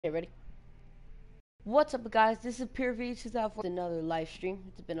Okay, ready? What's up, guys? This is PureV2004. Another live stream.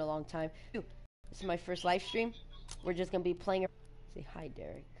 It's been a long time. This is my first live stream. We're just gonna be playing. Say hi,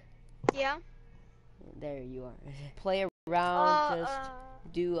 Derek. Yeah. There you are. Play around, just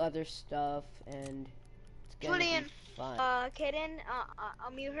do other stuff, and it's gonna Julian, be fun. Kaden, I'll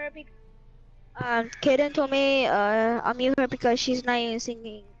mute her because Kaden told me I'll mute her because she's not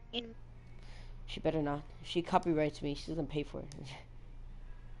singing in. She better not. If she copyrights me, she doesn't pay for it.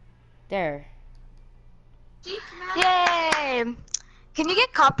 There. Yay! Can you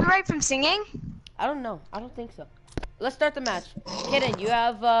get copyright from singing? I don't know. I don't think so. Let's start the match. Kaden, you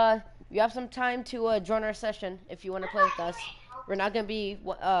have some time to join our session if you want to play with us. We're not gonna be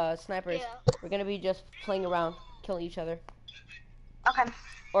snipers. Yeah. We're gonna be just playing around, killing each other. Okay.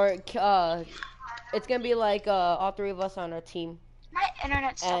 Or it's gonna be like all three of us on a team. My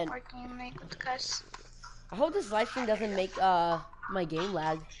internet stopped And working, like, because... I hope this live stream doesn't make my game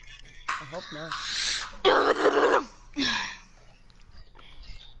lag. I hope not.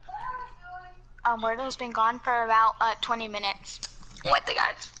 Myrtle's been gone for about 20 minutes. What the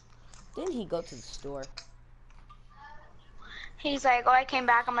guys? Didn't he go to the store? He's like, oh, I came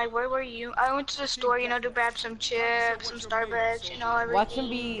back. I'm like, where were you? I went to the store, you know, to grab some chips, some Starbucks, you know, everything. Watch him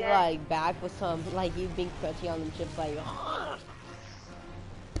be like back with some, like you being crunchy on them chips, like.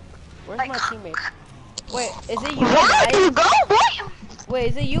 Where's like, my teammate? Wait, is it you where and did I? you go, boy? Wait,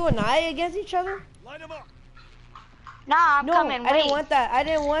 is it you and I against each other? Nah, I'm No, coming. I Wait. didn't want that. I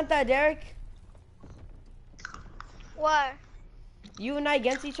didn't want that, Derek. What? You and I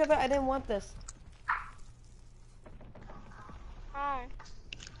against each other? I didn't want this. Oh. Just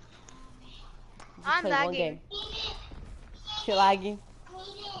I'm play one lagging. game. You're lagging.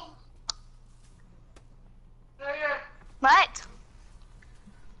 What?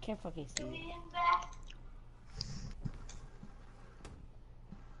 Can't fucking see you.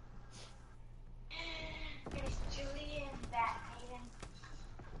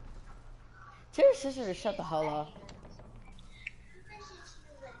 Tell your sister to shut the hell up.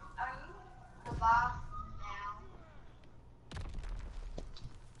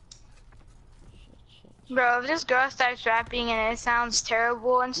 Bro, if this girl starts rapping and it sounds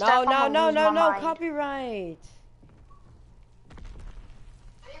terrible and No, stuff, no, I'm no, gonna lose no, my no, mind. copyright.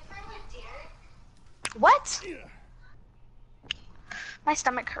 What? My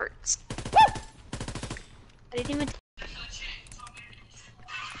stomach hurts. I didn't even.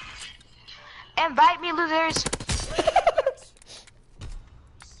 Invite me, losers.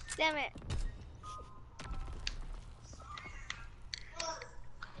 Damn it.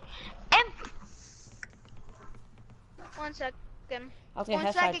 One second. I was gonna One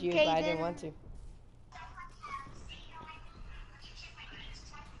headshot second, you, but I Kaden. didn't want to.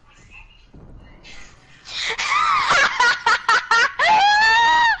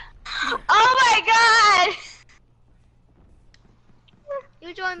 Oh my god!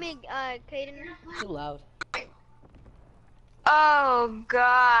 You join me, Kaden. Too loud. Oh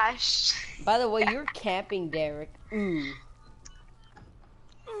gosh. By the way, you're camping, Derek. Ooh.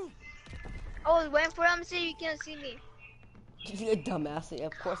 Oh, wait for him so you can't see me. You dumbass.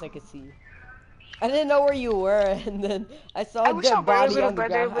 Of course I could see you. I didn't know where you were, and then I saw I a wish dead our brother's body little on the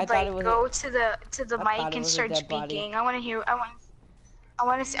brother ground. I would thought like it was go to the I thought mic it and was a start dead body. speaking. I want to hear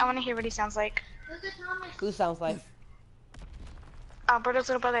what he sounds like. Who sounds like? Brother's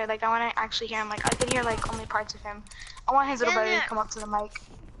little brother. Like I want to actually hear him. Like I can hear like only parts of him. I want his little brother to come up to the mic.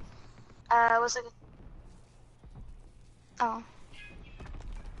 What's like? Oh.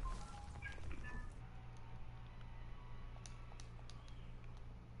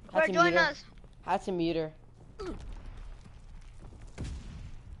 Had Or to join mute her. us. Had to mute her.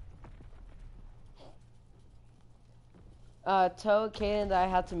 Told Kaden that I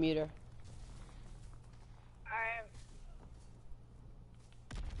had to mute her. Alright.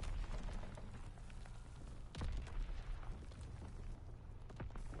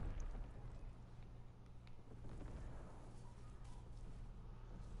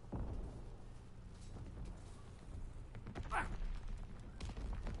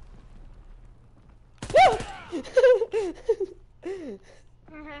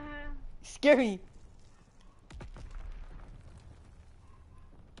 Scary.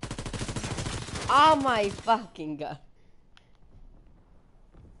 Oh my fucking god.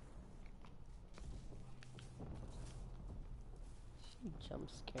 She jump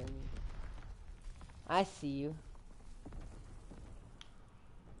scare me. I see you.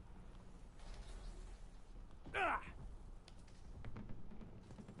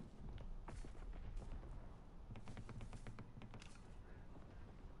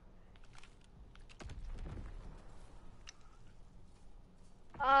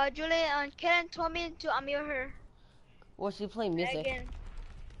 Julie, Karen told me to unmute her Was she playing music? again.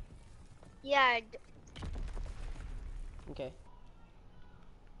 Yeah. Okay.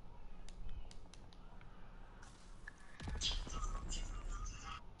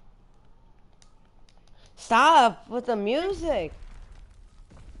 Stop with the music.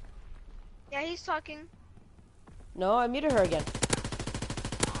 Yeah, he's talking. No, I muted her again.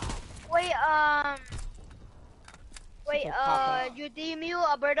 Wait, Such a pop-up. did you mute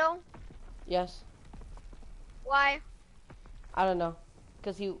Alberto? Yes. Why? I don't know.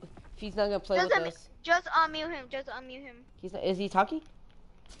 Cause he's not gonna play with us. Just unmute him. Just unmute him. Is he talking?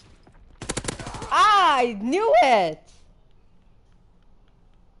 Ah, I knew it.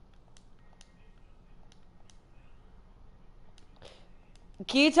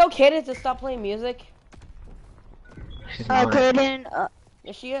 Can you tell Kaden to stop playing music? She's not. Kaden.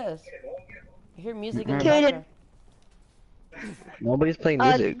 Yes, she is. I hear music in the Kaden. background. Nobody's playing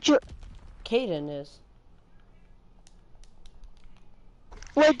music. Kaden is.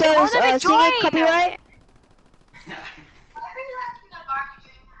 Wait, does singing copyright?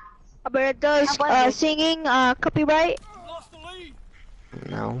 Alberto, does singing copyright?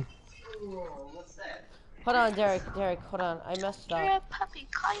 No. Hold on, Derek, hold on. I messed You're up. a puppy,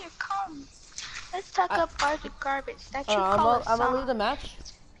 call your comb. Let's talk about the garbage that you I'm call gonna leave the match.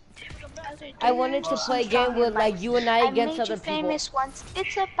 I wanted to play a game with like you and I against other people. Famous once.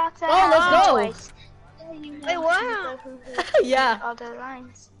 It's about to Oh, let's go. Wait, wow. Yeah. All the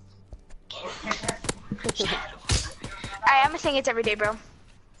lines. Alright, I'm gonna sing it every day, bro.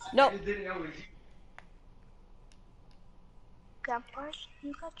 Nope. Got bars,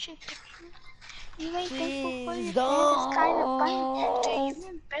 you got chicken. You ain't thankful for Please your it's kind of funny. don't. Do you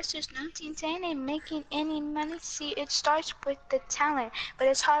investors 1910 and making any money? See, it starts with the talent, but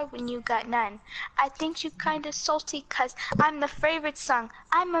it's hard when you got none. I think you kinda salty cause I'm the favorite song.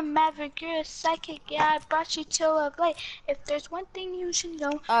 I'm a maverick, you're a psychic, yeah, I brought you to a play. If there's one thing you should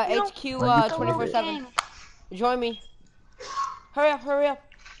know, you don't HQ the 24/7. game. Join me. Hurry up, hurry up.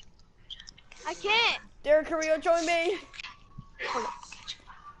 I can't. Derek Carrillo, join me.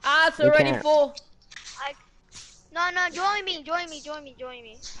 Ah, it's We already can't. full. No, join me.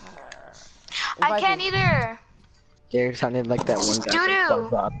 I can't either. Derek sounded like that one guy. Doo-doo.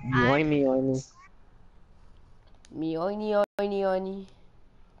 Yoing me, yoing me. Me oiny oiny oiny.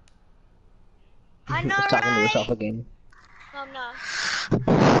 I know, Just talking to right? yourself again. No, I'm not.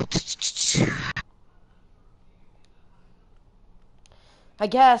 I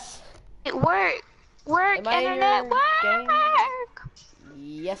guess. Work, Am I in internet, your gang? work.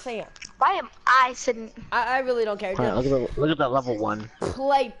 Yes, I am. Why am I sitting? I really don't care. Alright, Just look at that level 1.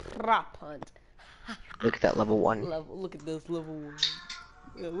 play prop hunt. Look at that level 1. Look at this level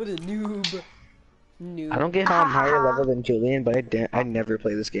 1. What a noob. Noob. I don't get how I'm higher level than Julian, but I never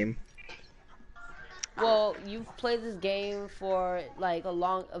play this game. Well, you've played this game for like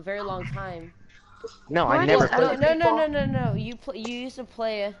a very long time. No, Where I are never these played other it. No. You used to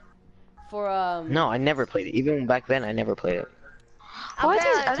play it for No, I never played it. Even back then, I never played it. Who are these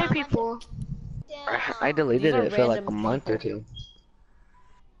Okay, other people? I deleted These are it for like a random month or people.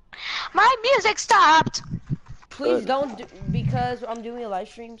 2. My music stopped. Please don't because I'm doing a live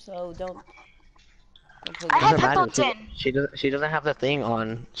stream, so don't play I games. have Doesn't matter. headphones in. She doesn't have the thing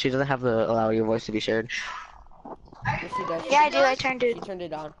on. She doesn't have the allow your voice to be shared. Yes, she does. Yeah, I do. I turned it. She turned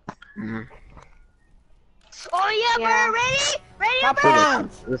it on. Mm-hmm. Oh yeah, Yeah. we're ready. Ready, Pop Alberto?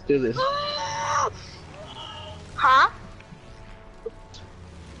 hunt. Let's do this. Huh?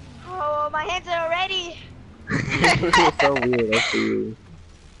 Oh, my hands are ready. It's so weird.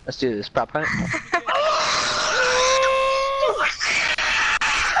 Let's do this. Prop hunt.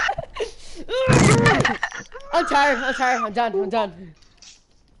 I'm tired. I'm done.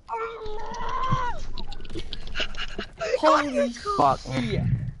 Holy Fuck. shit.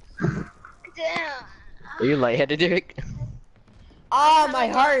 Damn. Are you lightheaded, Derek? Ah, my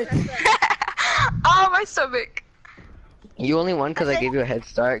heart. Oh, my stomach. You only won because I gave you a head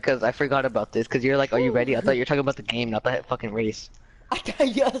start. Because I forgot about this. Because you're like, are you ready? I thought you were talking about the game, not the fucking race.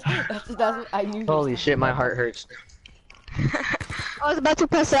 Yes, that's what I knew. Holy shit, my heart hurts. I was about to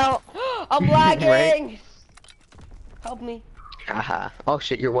pass out. I'm lagging. Help me. Haha. Oh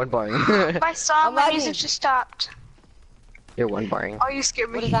shit, you're one barring. My song, I'm my lagging. music just stopped. You're one barring. Oh, you scared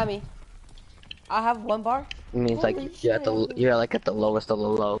me. What does that mean? I have one bar, It means Holy like you're shit. you're like at the lowest of the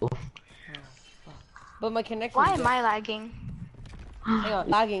low. but my connection. Why am I lagging? Hang on,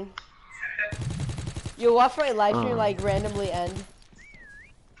 lagging. You watch my live stream Oh. like randomly end.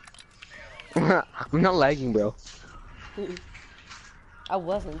 I'm not lagging, bro. I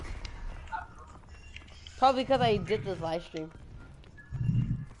wasn't. Probably because I did this live stream.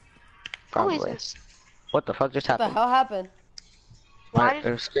 Who is Probably. this? What the fuck just What the happened? hell happened? Why My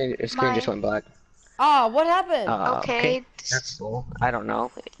did- screen just my- went black. Ah, what happened? Okay. That's cool. I don't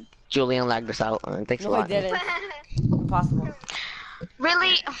know. Julian lagged us out. Thanks a No, I lot. didn't. Impossible.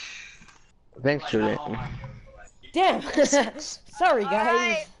 Really? Thanks, Julian. Damn. Sorry,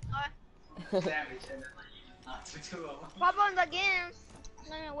 guys. Pop on the game.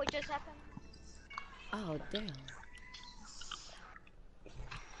 No, what just happened? Oh, damn.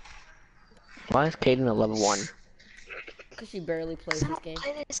 Why is Kaden a level 1? Because she barely plays I this don't game.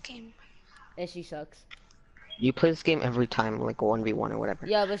 play this game. And she sucks. You play this game every time, like 1v1 or whatever.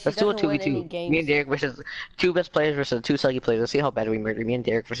 Yeah, but she Let's do a doesn't win any 2v2. games. Me and Derek versus 2 best players versus 2 sucky players. Let's see how bad we murder. Me and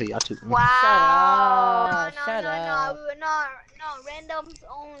Derek versus y'all 2. Wow. Shut up. No, randoms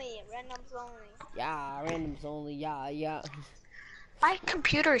only. Randoms only. Yeah, randoms only. Yeah, yeah. My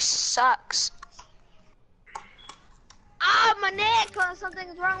computer sucks. Ah, my neck!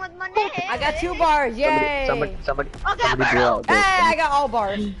 Something's wrong with my neck. I got 2 bars. Yay. Somebody Okay, blew out. Hey, I got all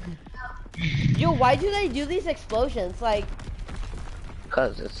bars. Yo, why do they do these explosions? Like,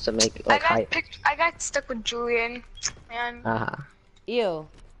 Cause it's to make like hype. I got stuck with Julian. Man. ew.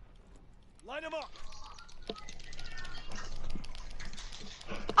 Line him up.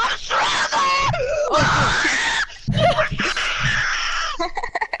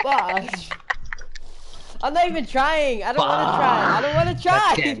 Gosh. I'm not even trying. I don't want to try. I don't want to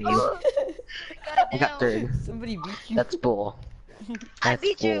That's try. damn you. I got 3rd. Somebody beat you. That's bull. I That's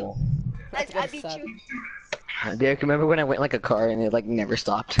beat you. bull. I gonna beat suck. you. Derek, remember when I went like a car and it like never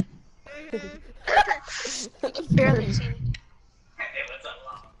stopped? Barely seen it.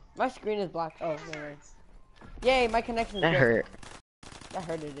 My screen is black. Oh, never mind. Yay, my connection is That good. hurt. That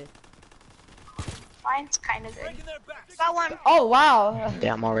hurted it. Mine's kind of good. Breaking their backs. Got one. Oh, wow.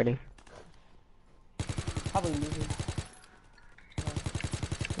 Damn already. Probably moving.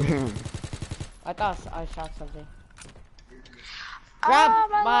 I thought I shot something. Grab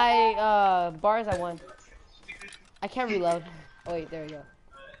my bars I won. I can't reload. Oh wait, there we go.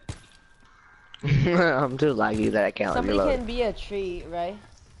 I'm too laggy that I can't Somebody reload. can be a tree, right?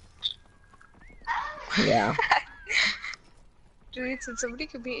 Yeah. Julian said somebody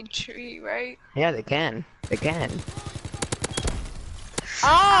could be a tree, right? Yeah, they can. They can.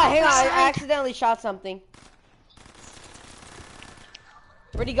 Ah, hang on, I accidentally shot something.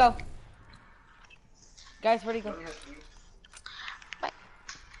 Where'd he go? Guys, where'd he go?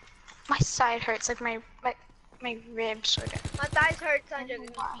 My side hurts, like my ribs sort of. My thighs hurt, Sanjay.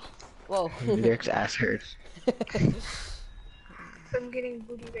 Whoa. Derek's ass hurts. I'm getting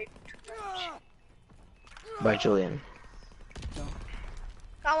booty raped too much. By Julian.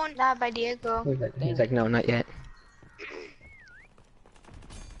 Got one. Not by Diego. He's like, no, not yet.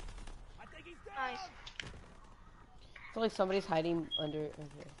 Nice. I feel like somebody's hiding under here.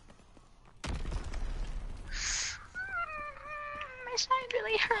 My side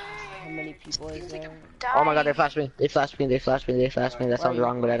really hurts. How many people is Feels like there? I'm Oh my god, they dying. flashed me. They flashed me. They flashed me. They flashed me. That Where are sounds you?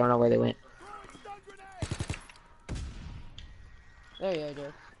 wrong, but I don't know where they went. There you are,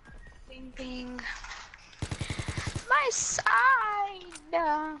 dude. Bing bing. My side.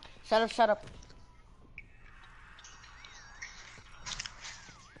 Shut up, shut up.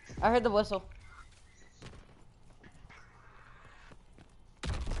 I heard the whistle.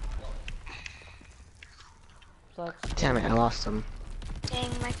 Sucks. Damn it, I lost them. Dang,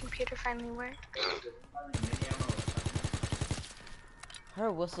 my computer finally worked. I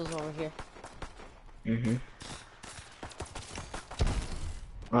heard whistles over here. Mm-hmm.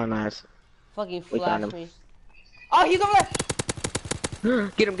 Oh, nice. Fucking We found flash him. me. Oh, he's over there!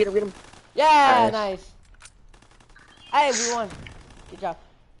 Get him, get him, get him. Yeah, Nice. nice. Hey, we won. Good job.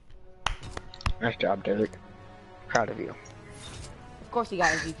 Nice job, Derek. Proud of you. Of course he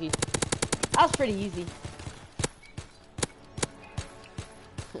got MVP. That was pretty easy.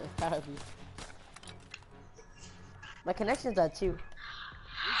 Proud of you. My connection's at 2.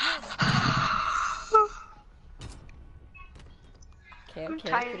 Okay, I'm okay,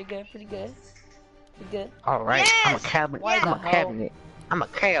 tired. pretty good, pretty good. Pretty good. Alright, I'm a Yes! cabinet. Why I'm the a hell? cabinet. I'm a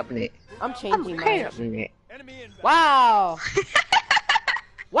cabinet. I'm I'm changing a mine. cabinet. Enemy inbound. Wow! I'm a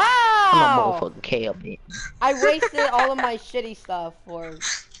Wow! motherfucking cabinet. I wasted all of my shitty stuff for...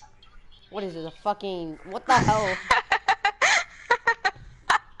 What is it, a fucking... What the hell?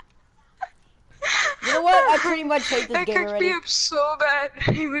 You know what? I pretty much hate this That game cracked me already. up so bad. I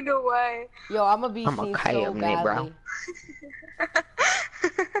don't even know why. Yo, I'm gonna be I'm a seen so cabinet, bro. badly.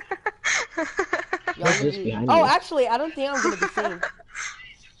 Yo, What's I'm gonna this be- behind Oh, you? actually, I don't think I'm gonna be seen.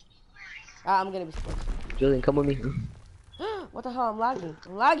 I'm gonna be seen. Julian, come with me. What the hell? I'm lagging.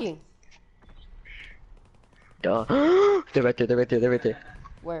 I'm lagging. Duh. They're right there, they're right there, they're right there.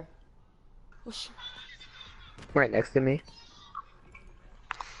 Where? Oh shit. Right next to me.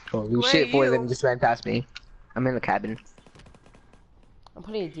 Holy Where shit, are boy, you? then just ran past me. I'm in the cabin. I'm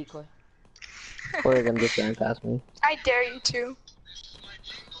putting a decoy. Boy, of them just ran past me. I dare you to.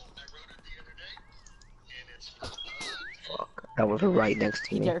 Fuck. That was right next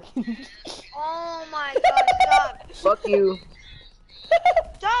to me. Derek. Oh my god, stop. Fuck you.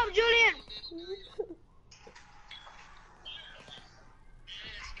 Stop, Julian.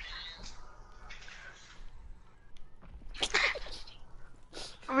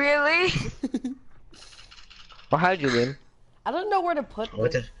 Really? Oh, hi, Julian. I don't know where to put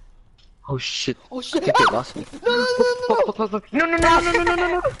What this. the? Oh shit. Oh shit. I think they lost me. Fuck, fuck, fuck. No, no, no, no, no, no, no,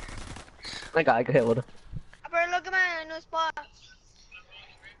 no. I got killed. Bro, look at my new spot.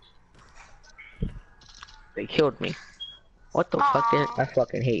 They killed me. What the fuck, Derek? I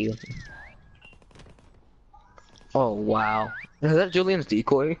fucking hate you. Oh, wow. Is that Julian's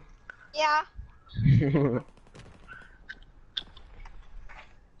decoy? Yeah.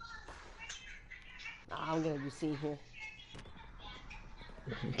 Nah, I'm gonna be seen here.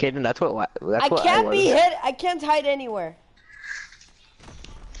 Kaden, that's what I can't be hit. I can't hide anywhere.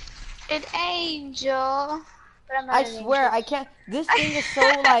 An angel. But I'm not I an swear, angel. I can't. This thing is so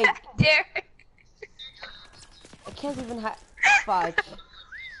like. Derek. I can't even hide. Fudge.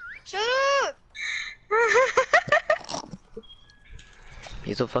 Shut up.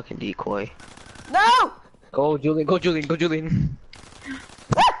 He's a fucking decoy. No! Go, Julian, go, Julian, go, Julian.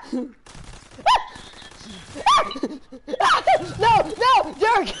 No,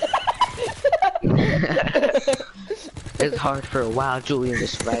 Derek! It's hard for a wild Julian to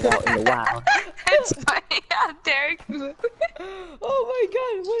survive out in the wild. It's funny how Derek moved. Oh my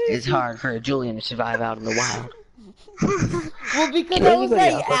god, what is It's hard for a Julian to survive out in the wild. Well, because Can I was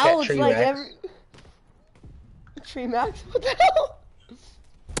anybody like else look at out, Tree like Rex? every. Tree Max? What the hell?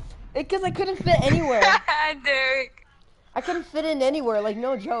 Because I couldn't fit anywhere. Derek. Oh, I couldn't fit in anywhere, like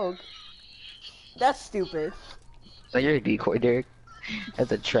no joke. That's stupid. So you're a decoy, Derek?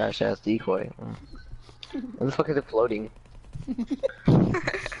 That's a trash ass decoy. What the fuck is it floating?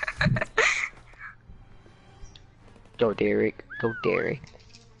 Go, Derek. Go, Derek.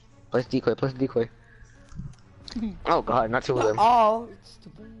 Plus decoy, plus decoy. Oh god, not two of them. Oh, it's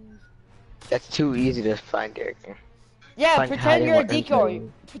stupid. That's too easy to find, Derek. Yeah, Find pretend hiding you're a what I'm decoy.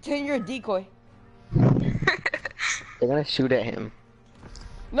 telling. Pretend you're a decoy. They're gonna shoot at him.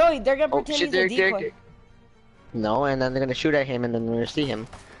 No, they're gonna Oh pretend shit, he's Derek, a Derek, decoy. Derek. No, and then they're gonna shoot at him, and then they're gonna see him.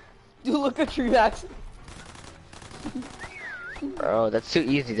 Dude, look at Tree Max. Bro, that's too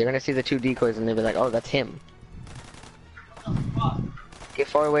easy. They're gonna see the two decoys, and they'll be like, "Oh, that's him." Get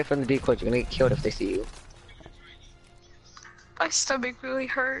far away from the decoys. You're gonna get killed if they see you. My stomach really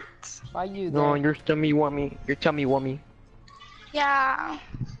hurts. Why you No, there? your tummy want me. Your tummy want me. Yeah.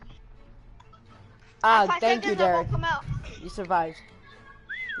 Ah, 5 thank you, seconds, I won't Derek. come out. You survived.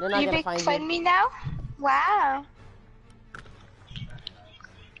 They're not You gonna make find fun you. me now? Wow.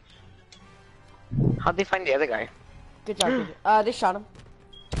 How'd they find the other guy? Good job. They shot him.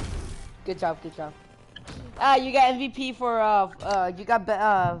 Good job. You got MVP for you got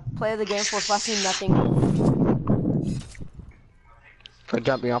play of the game for fucking nothing. For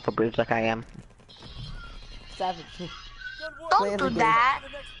jumping off a bridge like I am. Savage. Good work. Play of Don't the do game. that. The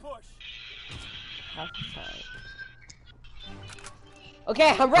next push. Half the time.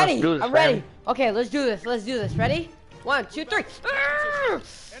 Okay, I'm ready. Let's do this, I'm ready. fam. Okay, let's do this. Ready? 1, 2, 3.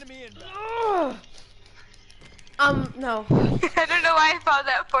 Enemy inbound. No. I don't know why I found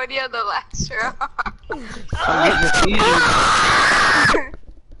that funny on the last round.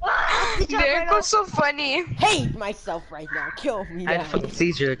 Derek was so funny. Hate myself right now. Kill me I had a now. fucking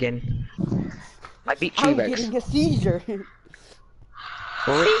seizure again. I beat I'm T-Rex. getting a seizure.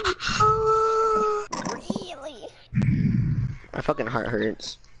 Really? My fucking heart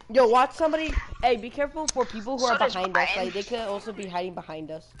hurts. Yo, watch somebody. Hey, be careful for people who So are does behind us. mine. Like, they could also be hiding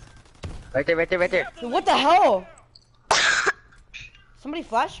behind us. Right there, right there, right there. Dude, what the hell? Somebody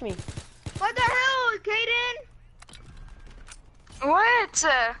flashed me. What the hell, Kaden? What?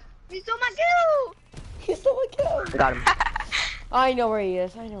 You stole my kill. He's still a kill. Got him. I know where he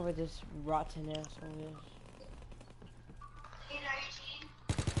is. I know where this rotten asshole is.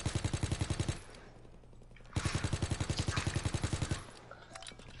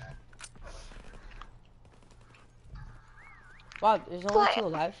 Wow, there's only 2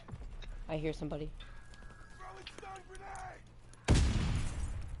 alive. I hear somebody. Throwing stun grenade.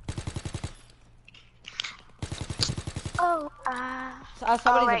 Oh, Somebody's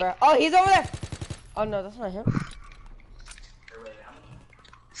right. over there. Oh, he's over there. Oh no, that's not him.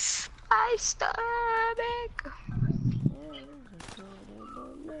 my stomach.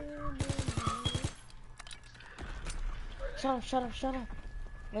 Shut up.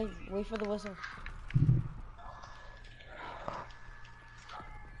 Wait for the whistle.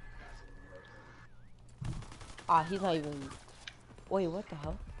 Ah, he's not even... Wait, what the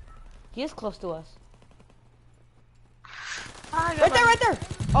hell? He is close to us. Right there!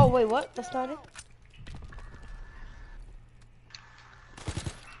 Oh, wait, what? That's not it?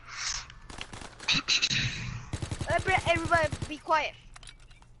 Everybody be quiet.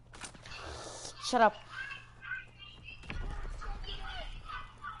 Shut up.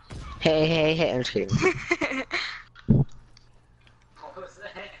 Hey, I'm just kidding.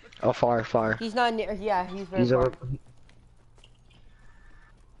 Oh, far. He's not near. Yeah, he's very He's far. over.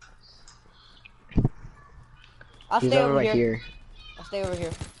 I'll He's stay over over right here. I'll stay over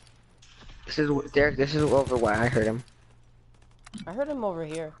here. This is Derek. This is over where I heard him. I heard him over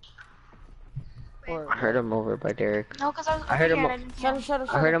here. Or I heard him over by Derek. No, because I was I heard over him. here and I didn't hear him. Shut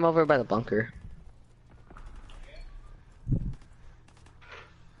up. I heard him over by the bunker.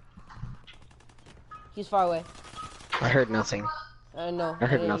 He's far away. I heard nothing. No. I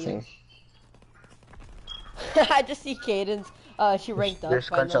heard didn't nothing. either. I just see Caden's. She ranked up. There's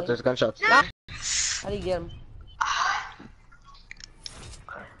gunshots. There's gunshots. How do you get him?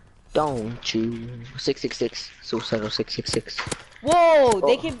 Don't you? 666. Suicidal 666. Whoa!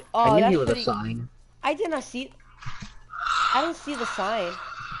 They can. Oh, I knew that's he was pretty... a sign. I did not see. I didn't see the sign.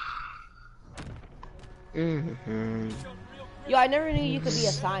 Yo, I never knew you could be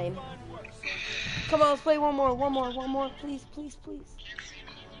a sign. Come on, let's play one more, please.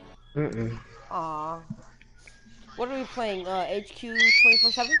 Aw. What are we playing? HQ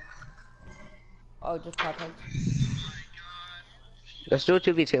 24/7? Oh, just pop punch. Let's do a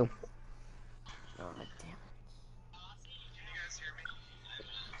 2v2. Oh, damn.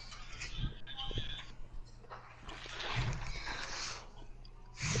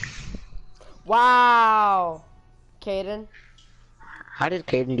 Wow, Caden. How did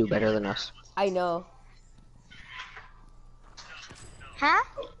Caden do better than us? I know. Huh?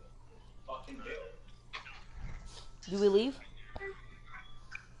 Do we leave?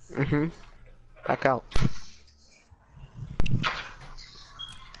 Back out.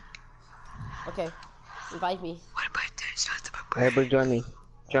 Okay. Invite me. Everybody join me.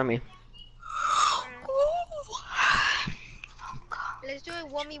 Join me. Let's do it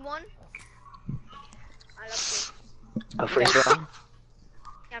 1v1. I love A free throw.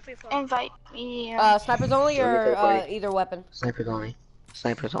 Yeah, free for all. Invite me. Snipers only or either weapon? Snipers only.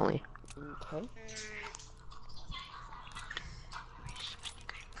 Snipers only. Okay.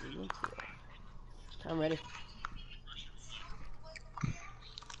 I'm ready.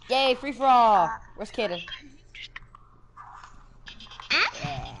 Yay, free for all! Where's Kaden?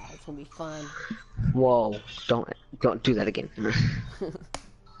 Yeah, it's gonna be fun. Whoa! Don't do that again. Do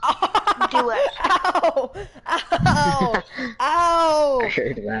it. Ow! Ow! Ow! I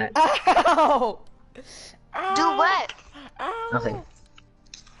heard that. Ow! Do what? Ow! Nothing.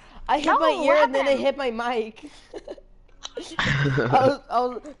 I hit No, my ear what and then it happened? hit my mic. I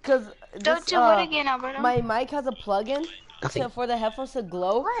was, cause Don't do what again, Alberto? my mic has a plug-in Nothing. for the headphones to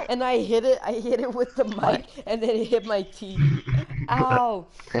glow, What? and I hit it with the mic, and then it hit my teeth. Ow!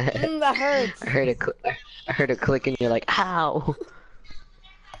 That hurts. I heard a click and you're like, ow!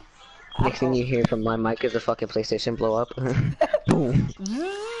 Next thing you hear from my mic is the fucking PlayStation blow up. Boom.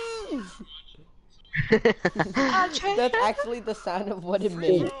 That's actually the sound of what it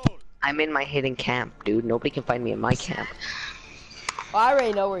made. I'm in my hidden camp, dude. Nobody can find me in my camp. Oh, I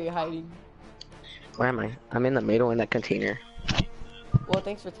already know where you're hiding. Where am I? I'm in the middle in that container. Well,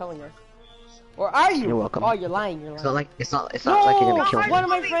 thanks for telling us. Or are you? You're welcome. Oh, you're lying. You're lying. It's not like it's not like you're gonna kill me. One of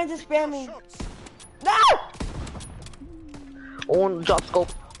my friends is spamming. No! Oh, drop scope.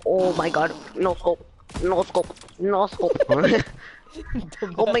 Oh my god. No scope. No scope. No scope.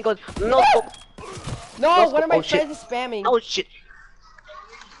 Oh my god. No scope. No, No one of my scope. Oh, shit. friends is spamming. Oh shit.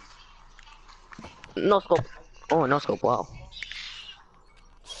 No scope. Oh, no scope. Wow.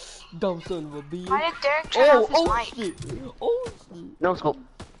 Dumb son of a bitch. Why did Derek turn off his mic? Shit. Oh shit. No scope.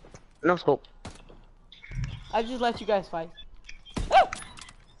 No scope. I just let you guys fight.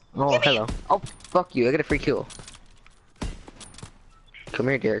 Oh, hello. Oh, fuck you. I got a free kill. Come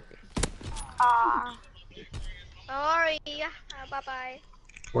here, Derek. Sorry. Bye bye.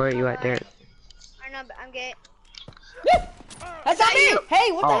 Where are you at, Derek? I'm gay. That's not me!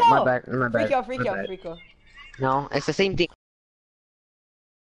 Hey, what the Oh, hell? my bad. My bad. Freak My out. bad. No, it's the same thing.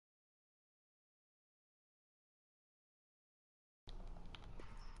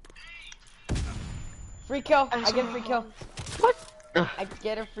 Free kill. I get a free kill. What? I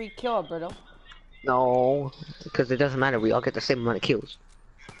get a free kill, Alberto. No, because it doesn't matter. We all get the same amount of kills.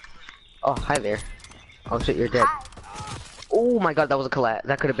 Oh, hi there. Oh shit, you're dead. Oh my god, that was a collapse.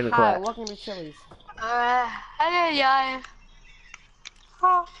 That could have been a Hi, collapse. welcome to Chili's. Ay.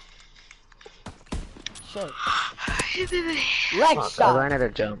 Oh. Shit. Fuck, Leg I shot. ran out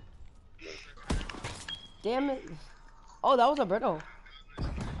of jump. Damn it. Oh, that was a brittle.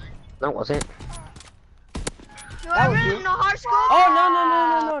 No, it wasn't. You That ever was you. in the hard school?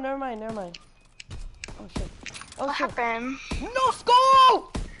 Oh, no. Never mind. Oh, shit. Oh, What shit. happened? No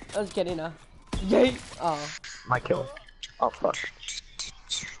scope! I was kidding now. Yay. Oh. My kill. Oh fuck.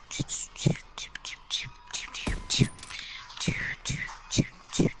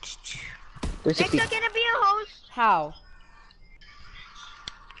 Next, I'm gonna be a host. How?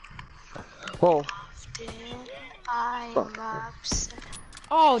 Whoa. I'm Fuck. upset.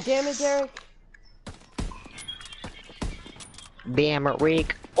 Oh, damn it, Derek. Damn it,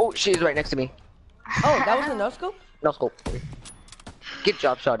 Rick. Oh, she's right next to me. Oh, that was a no scope? No scope. Get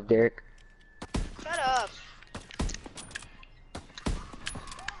job shot, Derek. Shut up.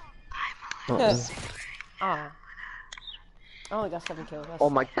 Yes. Ah. I only got 7 kills. Oh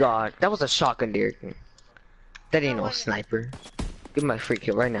my god, that was a shotgun, Derek. That ain't no sniper. Give me my free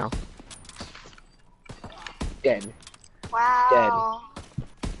kill right now. Dead. Wow.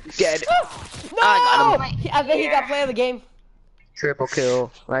 Dead. No! I got I bet he got play of the game. Triple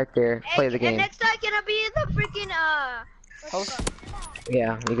kill right there. Play the And game. next time, gonna be the freaking what's it Host? called?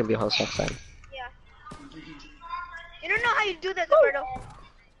 Yeah, you can be a host next time. Yeah. You don't know how you do that, Roberto.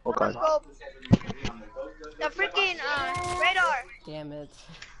 Oh god. Scope. The freaking radar. Damn it.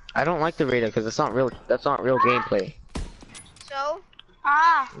 I don't like the radar because it's not real. That's not real gameplay. So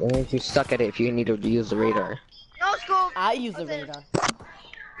Ah. That means you suck at it if you need to use the radar. no scope. I use the Okay. radar.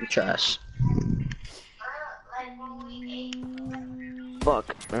 You trash. Fuck.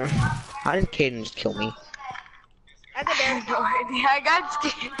 How did Caden just kill me? I got there. No idea. I got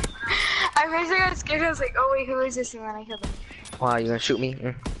scared. I first got scared. I was like, oh wait, who is this? And then I killed him. Wow, you gonna shoot me?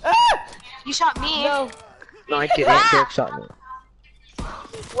 Ah! You shot me. No. No, I didn't. Derek shot me.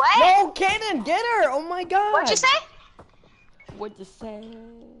 What? No, Cannon, get her! Oh my god. What'd you say? What'd you say?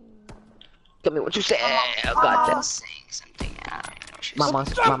 Tell me what you said. Oh, Oh, god damn. saying something. I don't even know what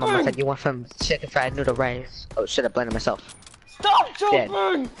she said. Mama said you want some chicken fried noodle rice. Oh shit, I blended myself. Stop Dead.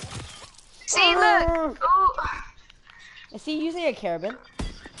 jumping! See, look. Oh. Is he using a carabin?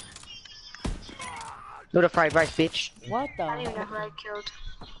 Noodle fried rice, bitch. What the? I don't even know who I killed.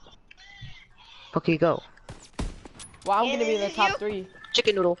 Fuck you go. Well, I'm gonna be Is the it top you? 3.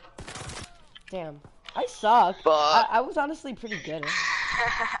 Chicken noodle. Damn. I suck. Fuck. I was honestly pretty good.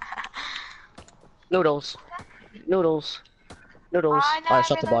 Noodles. Noodles. Noodles. Oh, Oh, I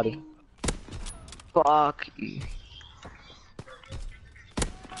shot the body. Fuck.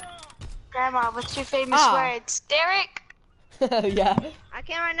 Grandma, what's your famous Ah. words? Derek? Yeah. I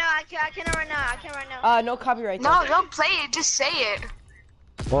can't right now. I can't right now. No copyright. No, though. don't play it. Just say it.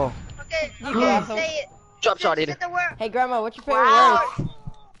 Whoa. Okay. You Okay. got Say it. Drop shot Say it. the word. Hey, Grandma, what's your favorite Wow. words?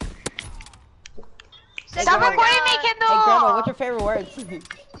 Say Stop the word, recording me, Kendall. Hey, Grandma, what's your favorite words?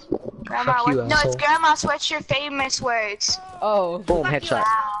 Grandma, Fuck you, what? No, it's asshole. Grandma's. What's your famous words? Oh. Boom, Fuck you, headshot.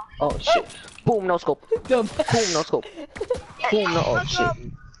 Wow. Oh shit. Boom, no scope. Dumb. Boom, no scope. Boom, no. Oh shit.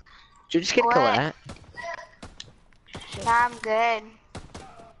 Did you just get a kill What? at that? Nah, I'm good.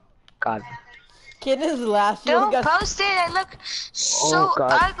 God. Kid is last. You only Don't got post it. I look so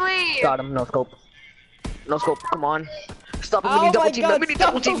God. ugly. Got him, no scope. No scope, come on. Stop him, we Oh need double my team. god, We need stop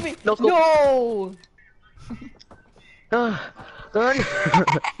double team. moving. No scope. No! Run.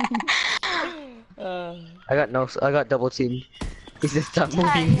 Uh, I got double team. He said stop Yeah,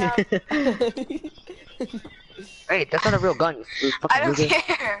 moving. yeah. Hey, that's not a real gun. You fucking I don't loser.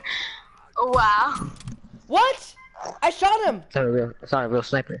 care. Wow. what? I shot him! It's not a real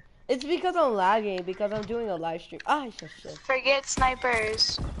sniper. It's because I'm lagging, because I'm doing a live stream. Ah, shit. Forget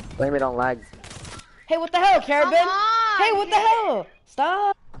snipers. Blame it on lag. Hey, what the hell, Carabin? Come on, Hey, what the hell?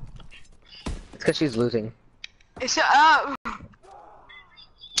 Stop! It's because she's losing. Shut up.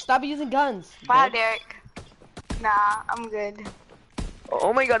 Stop using guns. Wow, bitch. Derek. Nah, I'm good.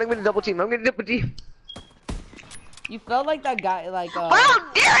 Oh my god, I'm gonna double team. I'm gonna double team. You felt like that guy, like, Wow,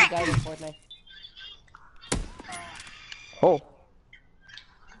 that guy in Derek! Fortnite. Oh.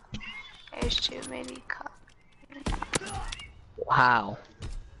 There's too many cups. Wow.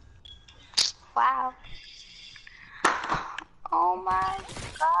 Wow. Oh my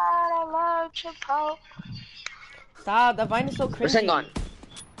god, I love Chipotle. Stop, that vine is so Where's Hang cringy. on.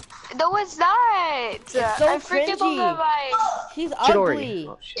 No, it's not. It's so I freaking cringy. love that vine. He's Chidori. ugly.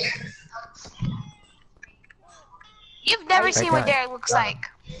 Oh, shit. You've never I seen what got- Derek looks like.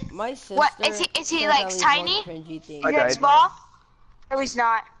 My sister. What, is he, says like, I leave tiny? more cringy things. I Is that died. small? No, he's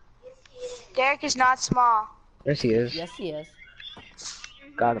not. Derek is not small. Yes, he is. Yes, he is.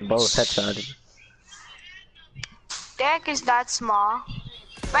 Got them both headshotted. Derek is that small.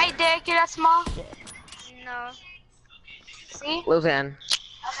 Right, Derek, you're that small? No. See? Lozan.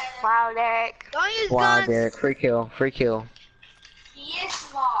 Wow, Derek. Don't use Wow, guns. Derek. Free kill. Free kill. He is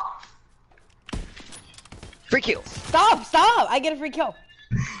small. Free kill. Stop! Stop! I get a free kill.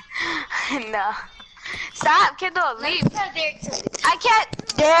 No. Stop, Kendall, leave. I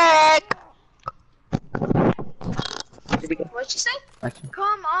can't. Derek! What'd you say?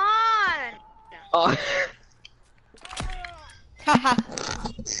 Come on. Oh. Haha.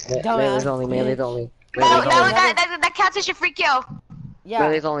 Melee's only. Melee's only. No, Melee's no, only. that counts as your free kill. Yeah.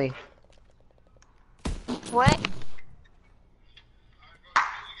 Melee's only. What?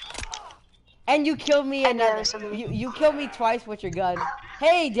 And you killed me I know another. something. You killed me twice with your gun.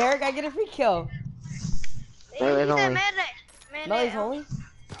 Hey, Derek, I get a free kill. Melee's only. Melee's only?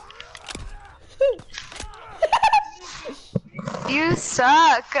 You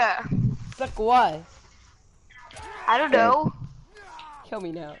suck. Suck what? I don't know. Kill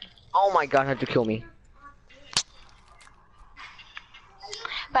me now. Oh my god, how'd you kill me?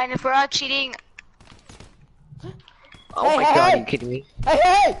 Fine, if we're all cheating, Oh Hey, my hey, god, hey! are you kidding me? Hey,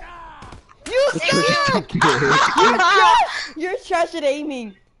 hey! You suck! You're trash! You're trash at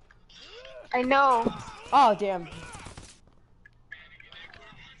aiming. I know. Oh, damn.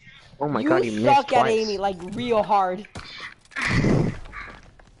 Oh my you god, you missed suck at twice. aiming, like, real hard.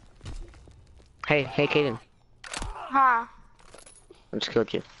 Hey, Kaden. Huh? I just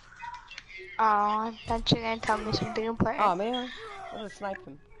killed you. Oh, I thought you were gonna tell me something important. Oh, man. I'm gonna snipe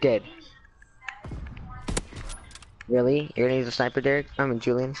him. Dead. Really? You're gonna use a sniper, Derek? I mean,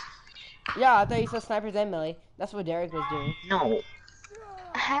 Julian? Yeah, I thought you said snipers and melee. That's what Derek was doing. No.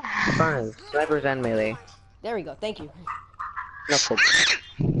 Fine. Snipers and melee. There we go. Thank you. No problem.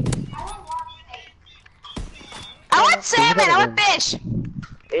 I want salmon. I want fish.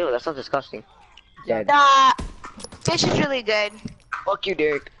 Ew, that sounds disgusting. Yeah. Dead. Nah, fish is really good. Fuck you,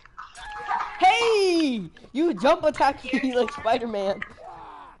 Derek. Hey! You jump attack me like Spider-Man.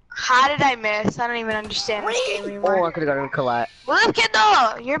 How did I miss? I don't even understand this game Oh, anymore. I could've gotten a collat. Move,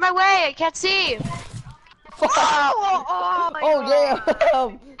 Kendall! You're in my way. I can't see. Oh, damn!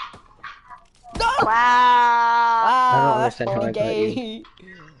 No! Wow. Wow, that's understand how I so got gay.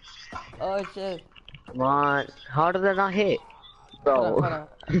 Oh, shit. Come on. How did that not hit? Hold Bro. on.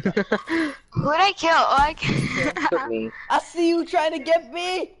 Who did I kill? Oh, I Took me. I see you trying to get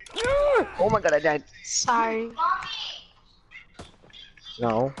me! Oh my god, I died. Sorry.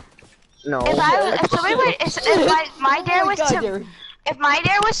 No. No. If somebody were, if my dare Oh my was God, to, Derek. if my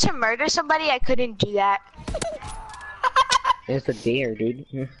dare was to murder somebody, I couldn't do that. It's a dare, dude.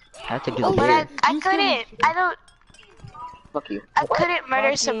 I have to do Oh, the But dare. I couldn't. I don't. Fuck you. I couldn't murder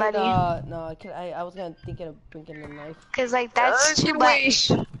Fucking, somebody. no, I was gonna thinking of bringing a knife. Cause like that's too much.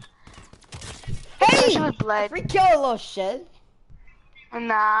 Hey! Especially with blood. Free kill, you little shit.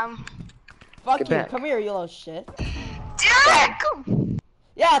 Nah. Fuck Get you. back. Come here, you little shit. Derek!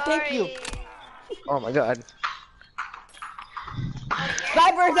 Yeah, thank you. Oh my god.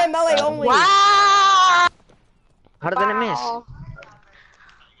 Snipers and melee only. Wow. How did that miss?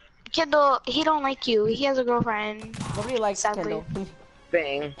 Kendall, he don't like you. He has a girlfriend. Nobody likes Sadly. Kendall.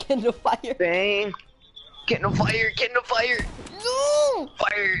 Bang. Kendall fire. Bang. Get no fire. Get no fire. No!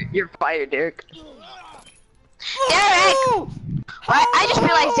 Fire. You're fired, Derek. Derek! No! I just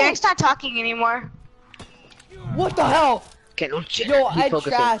realized Derek's not talking anymore. What the hell? Get no Yo, I'm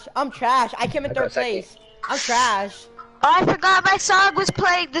trash. I'm trash. I came in I got third second. place. I'm trash. Oh, I forgot my song was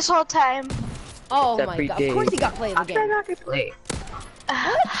playing this whole time. Oh That my god. predates- Of course he got played How again. did I not get play?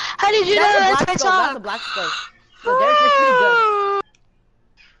 How did you know That's a that's black my skull. That's a song? black skull. Yo, Derek,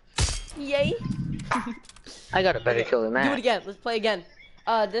 you're pretty good. Yay. I got a better kill than that. Do it again. Let's play again.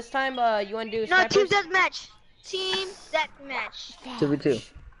 This time, you wanna do No, snipers? team deathmatch. Team deathmatch. 2v2.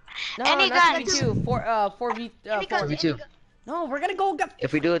 No, Any not guns. 2v2. 4v. Any guns, 2v2. any gu- No, we're gonna go.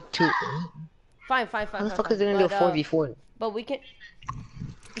 If we do it 2... Fine. How the fuck is it gonna do a 4v4? But we can.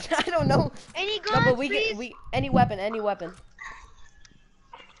 I don't know. Any No, guns, but we please? can. Any weapon. You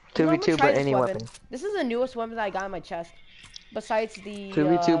know, I'm 2v2 gonna try but this any weapon. This is the newest weapon that I got in my chest. Besides the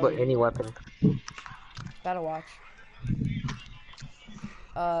 2v2 but any weapon. Battle Watch.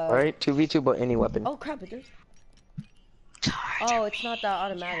 Alright, 2v2 but any weapon. Oh crap! It is. Oh, it's not the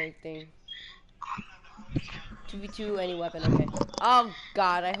automatic thing. 2v2 any weapon. Okay. Oh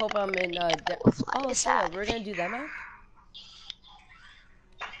god, I hope I'm in. Oh, is so that? we're gonna do that now.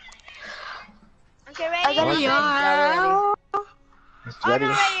 Okay, I ready? got a Yeah, yarn. It's I'm ready.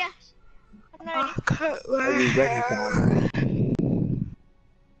 not ready. I'm not ready. Are you ready, Tom?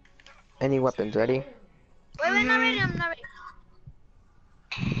 Any weapons, ready? Wait, wait, not ready. I'm not ready.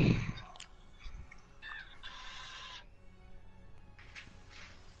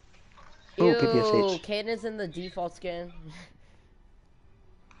 Ew, Ooh, PPSH. Caden's in the default skin.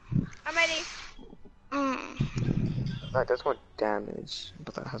 I'm ready. That does more damage,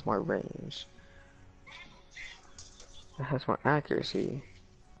 but that has more range. That has more accuracy,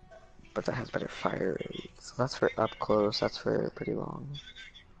 but that has better fire rate. So that's for up close, that's for pretty long.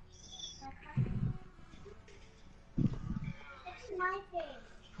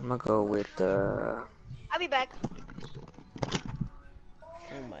 I'm gonna go with I'll be back.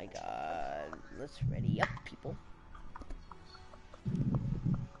 Oh my god. Let's ready up, people.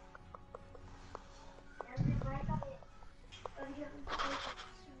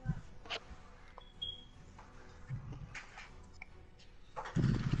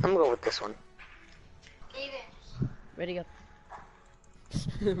 I'm going with this one. Ready up.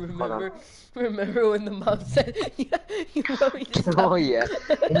 remember when the mom said, you want me to stop? Oh yeah,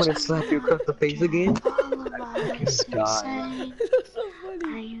 I'm gonna slap you across the face again. That's God. That's so Are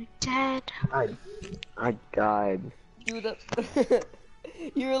funny. you dead? I died. Dude,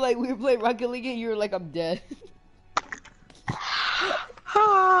 you were like, we were playing Rocket League and you were like, I'm dead.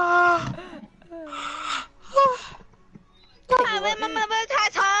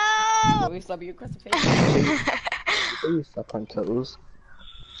 We slap you across the face. You suck on toes.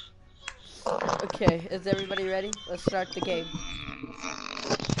 Okay, is everybody ready? Let's start the game.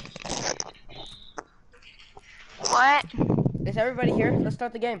 What? Is everybody here? Let's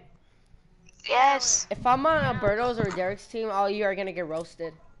start the game. Yes. If I'm on Alberto's or Derek's team, all you are gonna get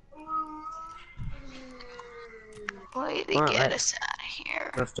roasted. Way to Alright. get us out of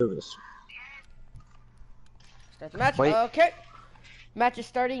here. Let's do this. Start the match. Wait. Okay. Match is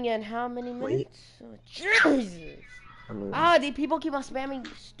starting in how many Wait. minutes? Oh, Jesus. Ah, these people keep on spamming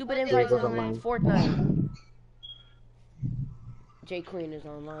stupid invites on Fortnite. J Queen is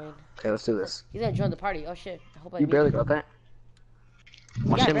online. Okay, let's do this. He's gonna join the party. Oh shit. I hope I You meet barely him. got that.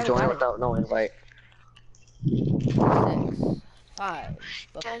 Watch Yeah, I him barely join got it. without no invite. 6, 5,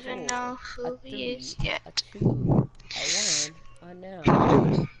 a Doesn't 4, know a who he 3, is yet. a 2, a 1, a now. Do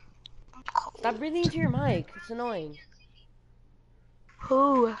this. Stop breathing into your mic. It's annoying.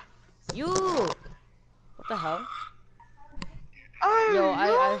 Who? You! What the hell? Yo,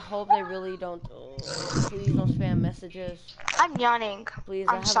 I hope they really don't. Oh, please don't spam messages. I'm yawning. Please,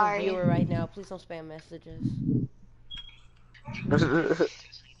 I I'm have sorry. a viewer right now. Please don't spam messages.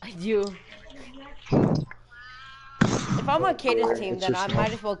 I do. If I'm on Caden's team, It's then I just might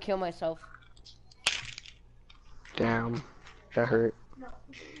tough. as well kill myself. Damn, that hurt.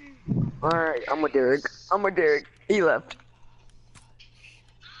 Alright, I'm with Derek. He left.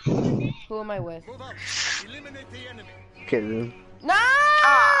 Who am I with? Move out. Eliminate the enemy. Kidding. No!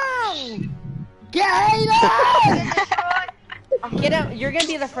 Get out! You're gonna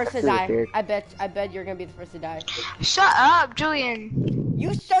be the first to die. Derek. I bet you're gonna be the first to die. Shut up, Julian.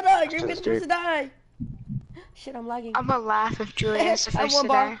 You shut up! You're gonna be the Just first to die. Shit, I'm lagging. I'm gonna laugh if Julian is the I first won to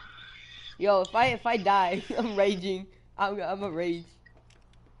bar. die. Yo, if I die, I'm raging. I'm a rage.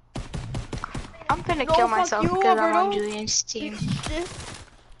 I'm gonna No, kill fuck myself you, because I'm on Alberto. Julian's team. Shit.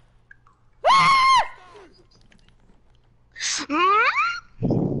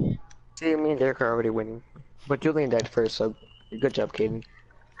 See, me and Derek are already winning. But Julian died first, so good job, Caden.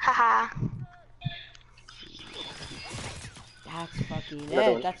 Haha. That's fucking Another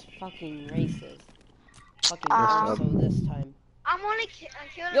it. one. That's fucking racist. Fucking Um, so this time. I'm only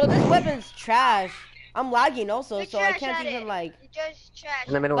killing. Yo, this weapon's trash. I'm lagging also, You're so I trash can't at even it. like You're just trash.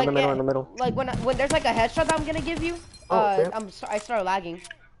 In the middle, like in the middle, yeah, in the middle. like when there's like a headshot that I'm gonna give you. Oh, okay. I start lagging.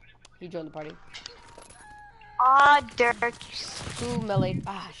 He joined the party. Aw, Derek. Two melee.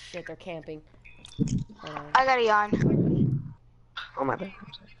 Ah shit, they're camping. Hold on. I got a yawn. Oh my bad.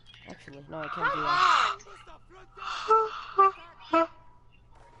 Actually, no, I can't do that.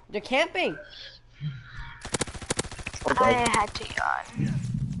 They're camping. Okay. I had to yawn.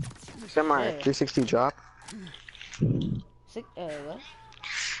 Is that my Yeah. 360 drop? What?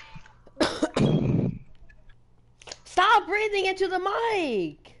 Stop breathing into the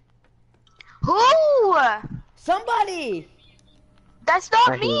mic. Who? Somebody. That's not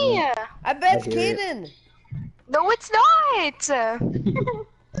I hear me. you. I bet it's I hear it. Kaden. No, it's not.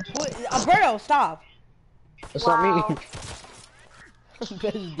 Wait, Alberto, stop. That's Wow. not me. I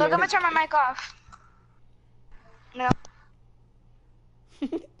bet it's Look, I'm gonna Derek. turn my mic off. No.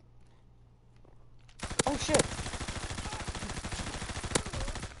 Oh shit.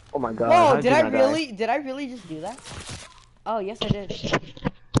 Oh my god. how Whoa, did you I not die? really just do that? Oh, yes I did.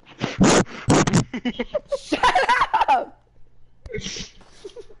 Shut up!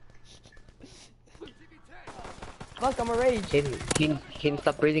 Fuck, I'm a rage. Can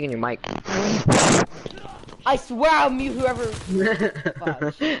stop breathing in your mic. I swear I'll mute whoever. Fuck.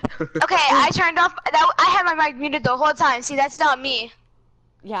 Okay, I turned off. That I had my mic muted the whole time. See, that's not me.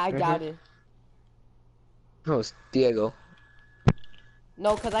 Yeah, I doubt it. Oh, it's Diego.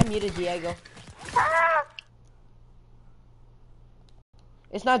 No, cause I muted Diego.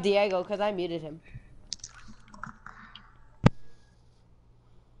 It's not Diego, cause I muted him.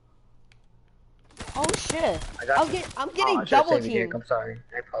 Oh shit! I'm getting double teamed. I'm sorry.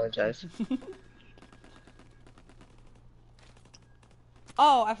 I apologize.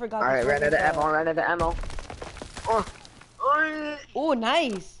 Oh, I forgot. Alright, ran out of ammo, ran out of ammo. Oh,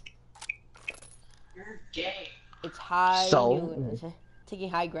 nice. It's high. So? Taking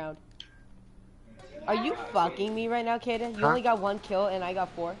high ground. Are you fucking me right now, Kaden? You only got 1 kill and I got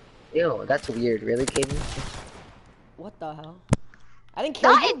 4. Ew, that's weird. Really, Kaden? What the hell? I didn't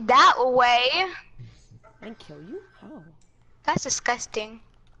kill Not you. in that way. I didn't kill you? How? That's disgusting.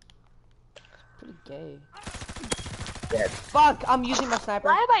 Pretty gay. Yeah. Fuck! I'm using my sniper.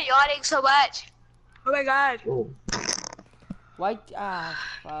 Why am I yawning so much? Oh my god. Ooh. Why? Ah,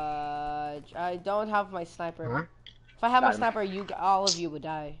 fudge. I don't have my sniper. Huh? If I had my Got him. sniper, all of you would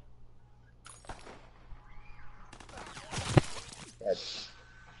die. Dead.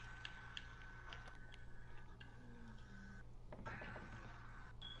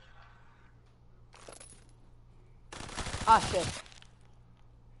 Ah, shit.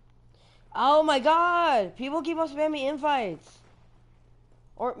 Oh my god! People keep on spamming invites.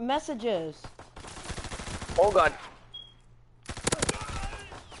 Or messages. Oh god.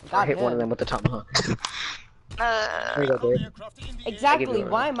 I Got hit one of him. them with the tomahawk. Here you go, dude. Aircraft inbound. Exactly, I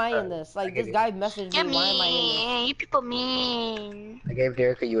why am I in Alright, this? I Like, give this you- guy messaged You're me, why am I in this? mean. You people mean. I gave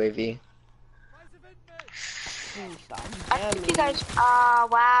Derek a UAV. Please stop I think you spamming. guys.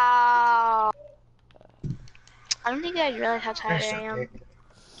 Wow. I don't think you guys realize how tired I am.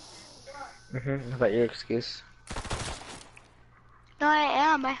 How about your excuse? No, I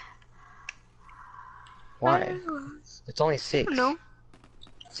am. Why? It's only 6. No.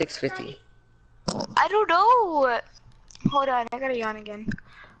 6:50. I don't know. Hold on, I gotta yawn again.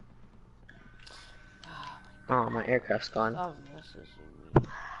 Oh, my aircraft's gone. Stop messaging me.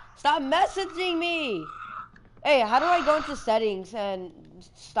 Stop messaging me! Hey, how do I go into settings and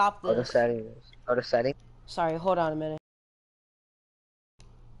stop Go to this? settings. Go to settings. Sorry, hold on a minute.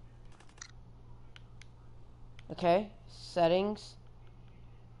 Okay, settings.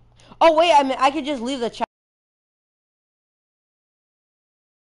 Oh wait, I mean I could just leave the chat.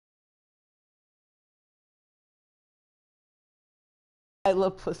 I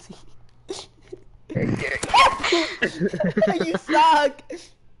love pussy. You suck.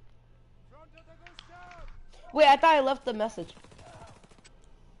 Wait, I thought I left the message.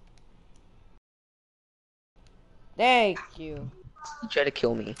 Thank you. You try to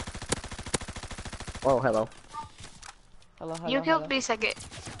kill me. Oh, hello. Hello, hello. You killed hello. me second.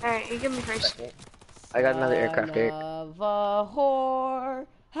 Alright, you kill me first. I got another aircraft, Derek. Son of a whore.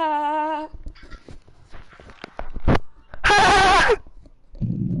 Ha.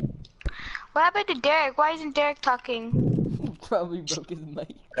 What happened to Derek? Why isn't Derek talking? Probably broke his mic.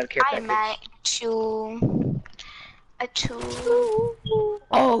 Got a care I'm package. at a two.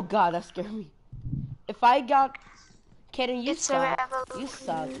 Oh god, that scared me. If I got kidding, you It's a suck. You revolution.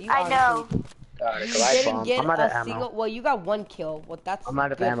 suck. You I know. honestly- Got a You glide didn't bomb. get I'm out a of ammo. single. Well, you got 1 kill. Well, that's. I'm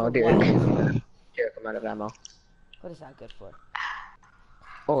out of good ammo, for Derek. what? Derek, I'm out of ammo. What is that good for?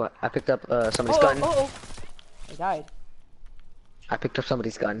 Oh, I picked up somebody's Oh, gun. oh, oh! I died. I picked up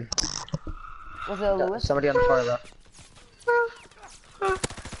somebody's gun. Was it a Lewis? Somebody on the far left.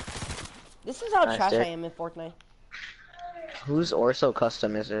 This is how Nice, trash I Derek. am in Fortnite. Whose Orso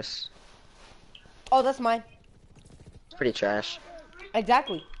custom is this? Oh, that's mine. It's pretty trash.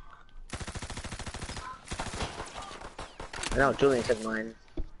 Exactly. I know, Julian said mine.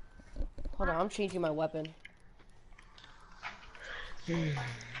 Hold on, I'm changing my weapon. We're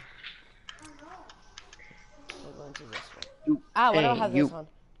going to this one. Ah, why don't I have this on?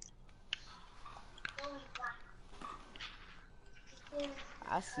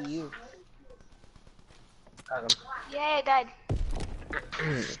 I see you. Got him. Yay, I died.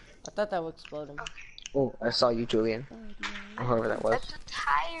 I thought that would explode him. Oh, I saw you, Julian. Or whoever that was. I'm so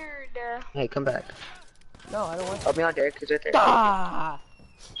tired. Hey, come back. No, I don't want to. Help me out, Derek. He's right there. Ah!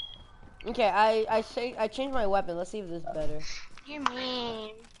 Okay, I changed my weapon. Let's see if this is better. You're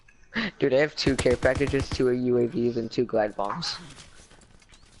mean. Dude, I have 2 care packages, 2 UAVs, and 2 glide bombs.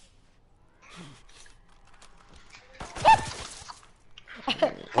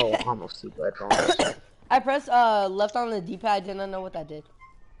 Oh, almost 2 glide bombs. I pressed left on the D-pad. I didn't know what that did.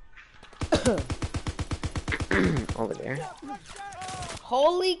 Over there.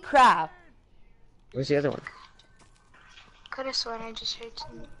 Holy crap! Where's the other one? Could have sworn I just heard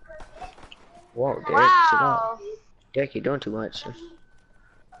some. Whoa, Derek. Chill Wow. out. Derek, you're doing too much.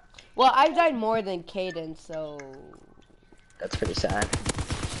 Well, I've died more than Caden, so... That's pretty sad.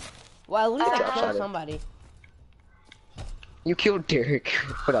 Well, at least I Drop killed shot it. somebody. You killed Derek,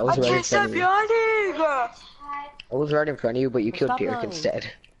 but I was I right in can't stop front of you. yawning. I was right in front of you, but you killed Stop Derek yawning.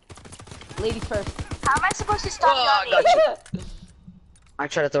 instead. Ladies first. How am I supposed to stop Oh, yawning? gotcha. I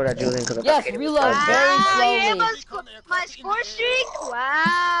tried to throw that Julian because I Yes, thought Kaden reload was very Wow, slowly. you my score streak? Wow,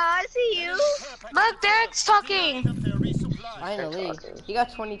 I see you. Look, Derek's talking. Finally. He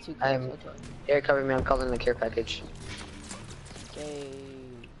got 22 kills. I'm- Okay. Derek, cover me. I'm calling the care package. Okay.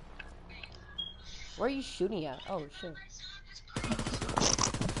 Where are you shooting at? Oh, shit.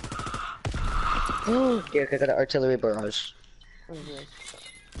 Derek, I got an artillery barrage. What is this?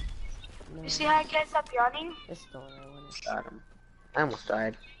 No, You see how I can't stop yawning? it's the one I wanted. Got him. I almost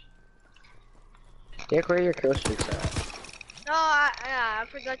died. Derek, where are your kill streaks at? No, I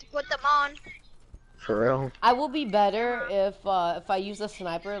forgot to put them on. For real? I will be better if I use a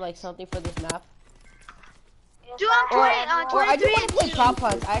sniper, like something for this map. Do on Or, 20, or I just 23 want to play and prop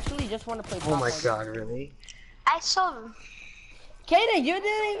hunts. I actually just want to play prop Oh my hunts. god, really? I saw. Kaden, you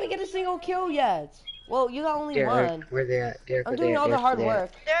didn't even get a single kill yet. Well, you got only one. Derek, where they at? Derek, I'm where they doing at? all the Derek, hard where they at?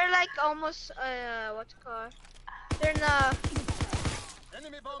 work. They're like almost, what's it called? They're in the,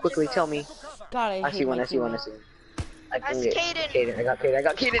 Quickly, tell me. God, I I hate see one, my I see one, I teammate. see one. I That's can get Kaden. Kaden. I got Kaden, I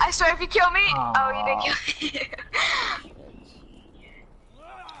got Kaden. I swear if you kill me. Oh, you didn't kill me.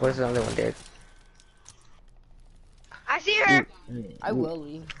 Where's the other one, Derek? I see her. I will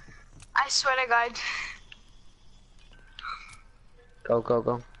leave. I swear to God. Go, go,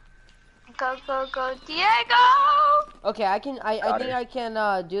 go. Go, go, go, Diego! Okay, I can. I Got think her. I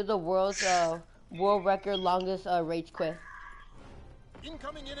can do the world record longest rage quit.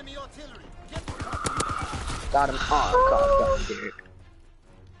 Incoming enemy artillery. Get Got him. Oh, god, got him, Derek.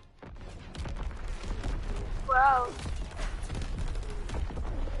 Wow.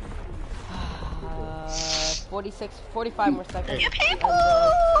 45 more seconds. You people!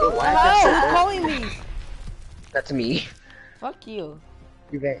 Wait, why is Hi, that so who's bad? calling me? That's me. Fuck you.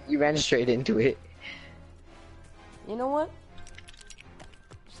 You ran straight into it. You know what?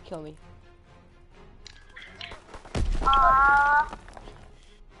 Just kill me.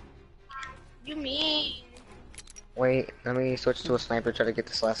 You mean? Wait, let me switch to a sniper, try to get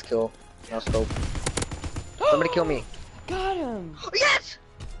this last kill. No scope. Somebody kill me. Got him. Yes!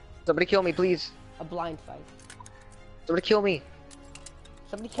 Somebody kill me, please. A blind fight. Somebody kill me.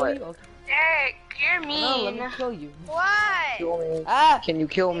 Somebody kill What? you? Okay. Derek, you're No, let mean. me kill you. Why? Kill me. Ah! Can you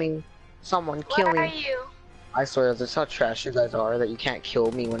kill me? Someone kill Where are me. you? I swear, this is how trash you guys are that you can't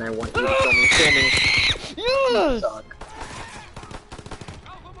kill me when I want you to kill me. Kill me. You Yes! suck.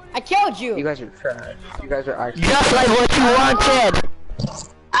 I killed you! You guys are trash. You guys are actually. Just like what you wanted.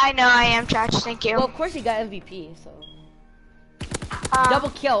 I know I am trash, thank you. Well, of course he got MVP, so. Double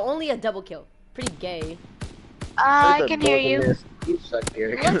kill. Only a double kill. Pretty gay. I can hear you. You suck,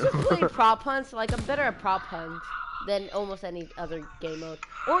 Derek. Let's just play prop hunts. Like, I'm better at prop hunt than almost any other game mode.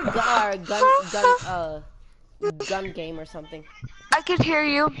 Or gun game or something. I can hear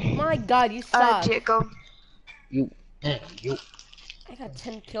you. My god, you suck. Diego. You. I got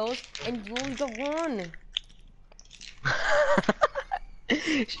 10 kills and you only got one.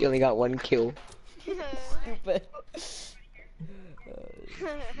 She only got one kill. Stupid.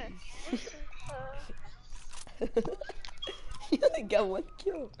 You only got one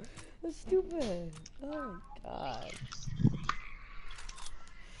kill. That's stupid. Oh god.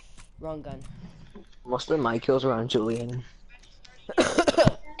 Wrong gun. Most of my kills were on Julian.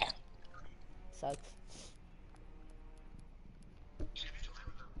 Sucks.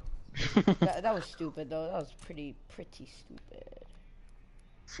 that was stupid though. That was pretty stupid.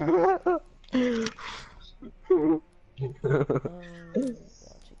 I'll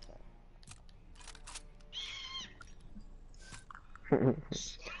take that.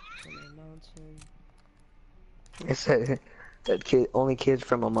 Mountain. I said that kid, only kids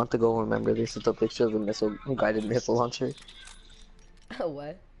from a month ago remember they sent a picture of the guided missile launcher.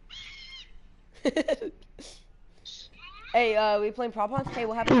 What? Hey, we playing prop hunts? Hey,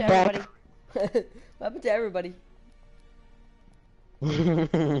 what happened to everybody? What happened to everybody?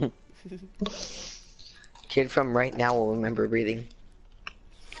 Kid from right now will remember breathing.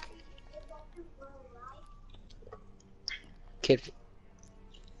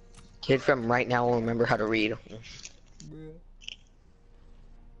 Kid from right now will remember how to read.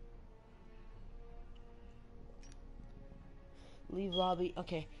 Leave lobby.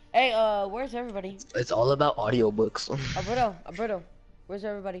 Okay, Hey, where's everybody? It's all about audiobooks. Alberto, where's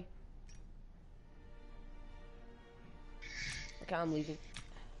everybody? Okay, I'm leaving.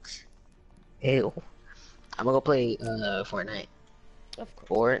 Ew. I'm gonna go play Fortnite. Of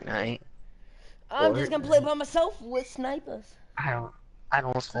course. Fortnite. I'm just gonna play by myself with snipers. I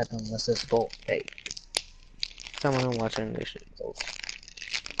don't snipe unless it's bolt. Hey. Someone watching this shit.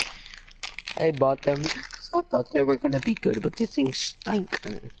 I bought them. I thought they were gonna be good, but this thing stank.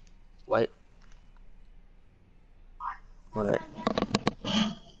 What? What?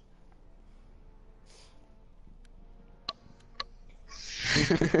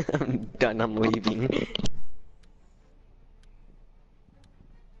 I'm done, I'm leaving.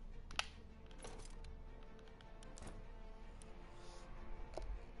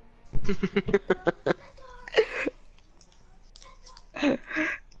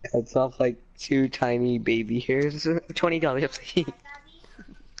 Cuts off like 2 tiny baby hairs. $20 please.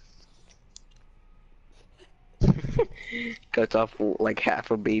 Cuts off like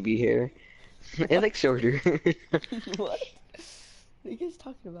half a baby hair. It looks shorter. What? What are you guys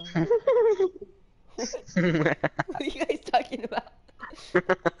talking about? What are you guys talking about?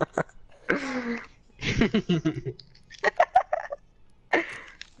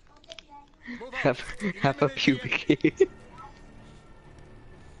 half a pubic hair.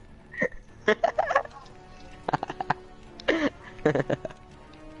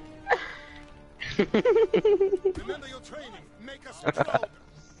 Remember your training. Make us stronger.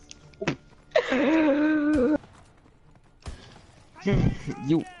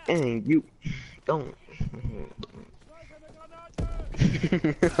 You and you don't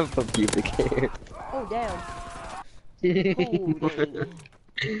have a pubic hair. Oh damn.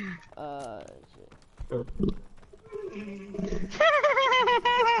 Oh shit.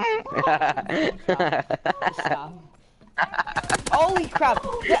 Stop. Holy crap!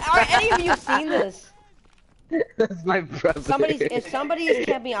 Are any of you seen this? That's my brother. If somebody is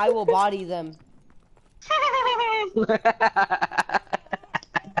camping, I will body them.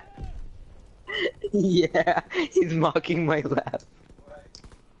 Yeah, he's mocking my laugh.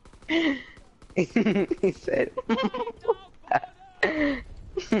 He said.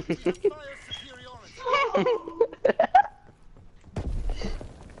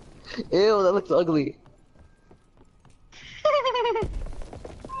 Ew, that looks ugly.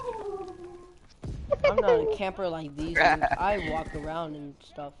 I'm not a camper like these dudes. I walk around and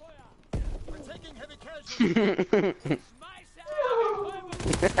stuff. We're taking heavy casualties.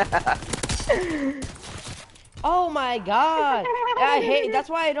 Oh my god! I hate. That's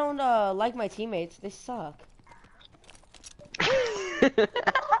why I don't like my teammates. They suck.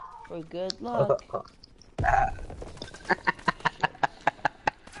 For good luck.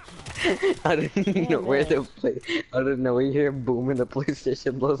 I didn't know where to play. I didn't know where you hear boom and the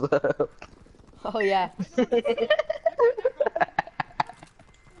PlayStation blows up. Oh yeah.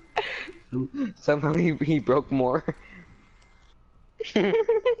 Somehow he broke more.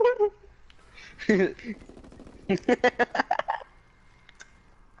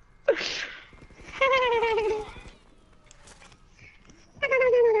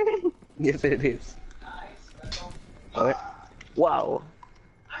 Yes, it is. Alright. Wow.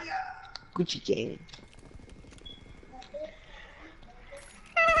 Gucci gang.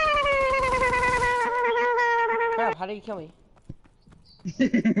 Crap, how did you kill me?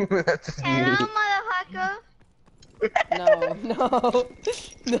 That's Hello, me. motherfucker. No, no,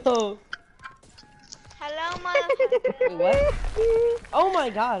 no. Hello, motherfucker. Wait, what? Oh my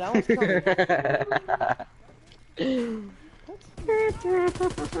god, I almost killed me.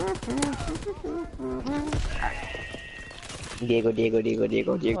 Diego.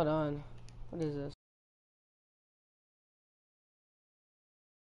 Hold on. What is this?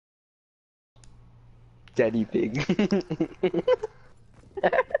 Daddy pig.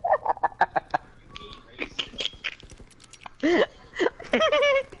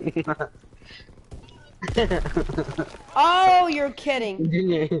 Oh, you're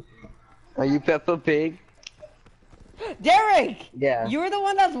kidding. Are you Peppa Pig? Derek! Yeah. You were the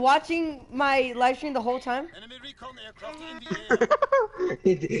one that's watching my live stream the whole time? Enemy recon aircraft in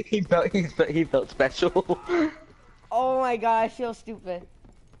the air. he felt special. Oh my god, I feel stupid.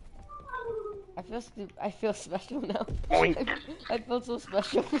 I feel stupid. I feel special now. Oink. I feel so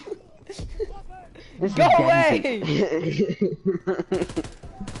special. This Go is away!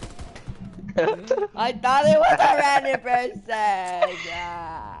 I thought it was a random person.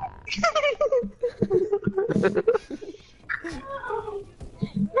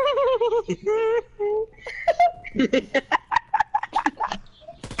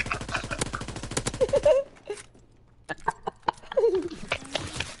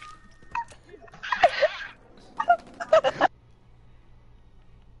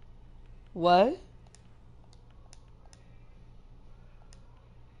 What?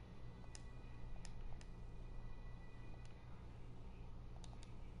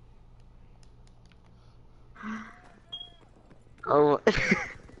 Oh,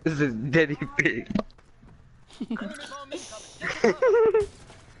 this is Daddy Pig.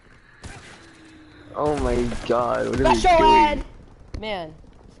 Oh my God, what are we Special doing? ed! Man,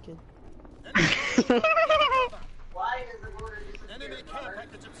 this kid. Enemy care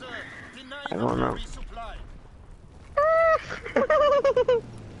package observed. I don't know. Resupply.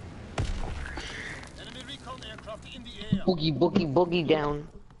 Enemy recon aircraft in the air. Boogie, boogie, boogie down.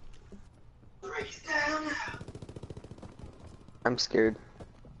 I'm scared.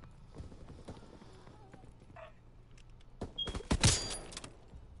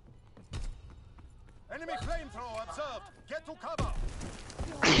 Enemy flamethrower observed. Get to cover.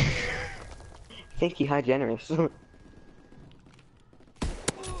 Thank you, High Generous.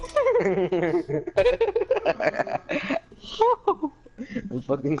 I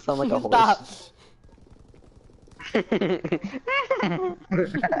fucking sound like a horse. Stop.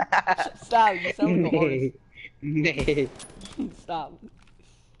 Stop, you sound like a horse. Nay. Stop.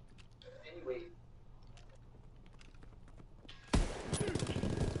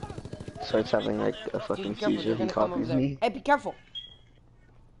 Starts having like a Dude, fucking be careful, seizure. they're He gonna come over copies there. me. Hey, be careful.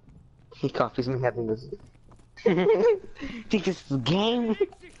 He copies me having this. Think this is a game?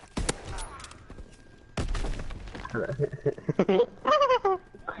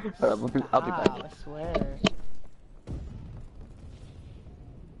 I'll be back. I swear.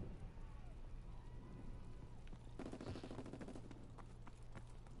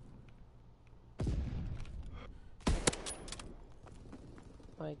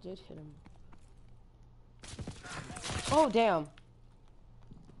 Oh, I did hit him. Oh, damn.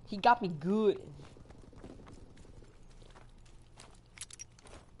 He got me good.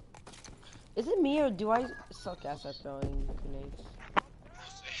 Is it me or do I suck ass at throwing grenades?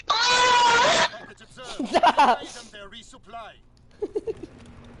 Package observed. Stop. Item their resupply.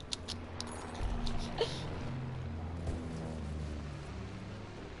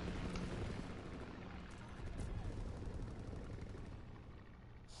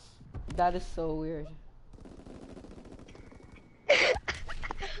 That is so weird.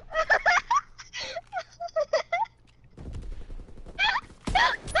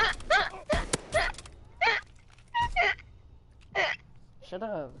 Shut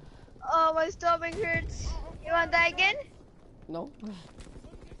up. Oh, my stomach hurts. You want that again? No.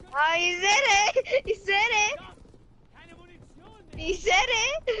 Oh, he said it. He said it. He said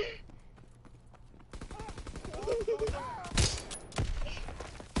it.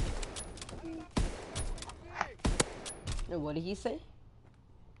 What did he say?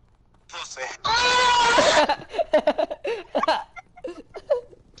 Pussy.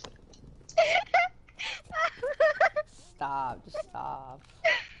 Stop. Just stop.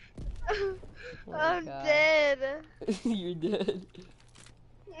 Oh my I'm God. dead. You're dead.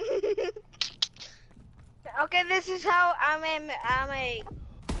 Okay, this is how I'm a Enemy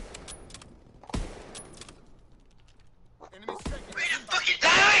second. Fucking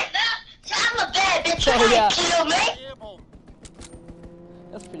die! I'm a bad bitch. Oh, yeah. Kill me. Airborne.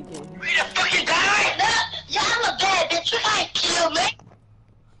 That's pretty good. Ready to fucking die? Yeah, I'm a bad bitch. You can't kill me.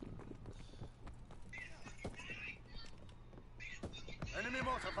 Enemy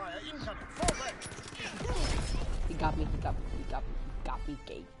mortar fire incoming. Fall back. He got me,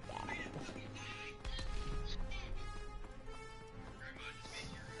 gay bad.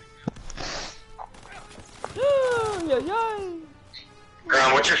 Yay!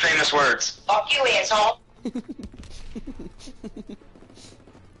 What's your famous words? Fuck you, asshole.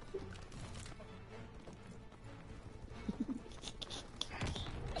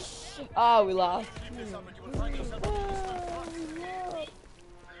 Oh, we lost. Keep this up and you will find yourself in the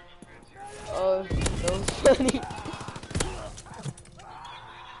Oh, that was funny.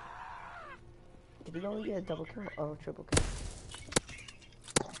 Did he only get a double kill? Oh, triple kill.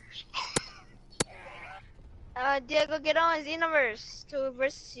 Diego, get on Xenoverse to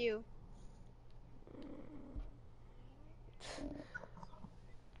versus you.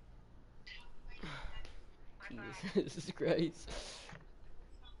 Jesus Christ.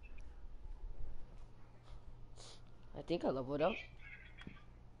 I think I leveled up.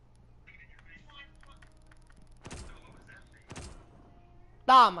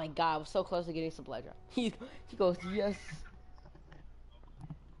 Oh my God, I was so close to getting supply drop. He goes, yes.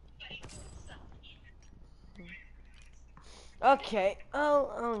 Okay,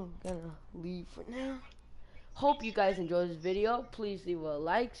 I'm gonna leave for now. Hope you guys enjoyed this video. Please leave a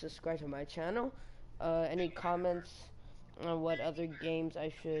like, subscribe to my channel. Any comments on what other games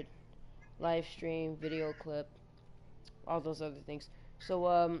I should live stream, video clip, all those other things.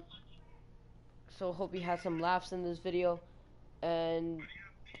 So so hope you had some laughs in this video, and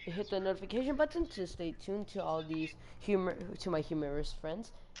hit the notification button to stay tuned to all these my humorous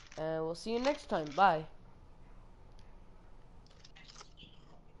friends, and we'll see you next time. Bye.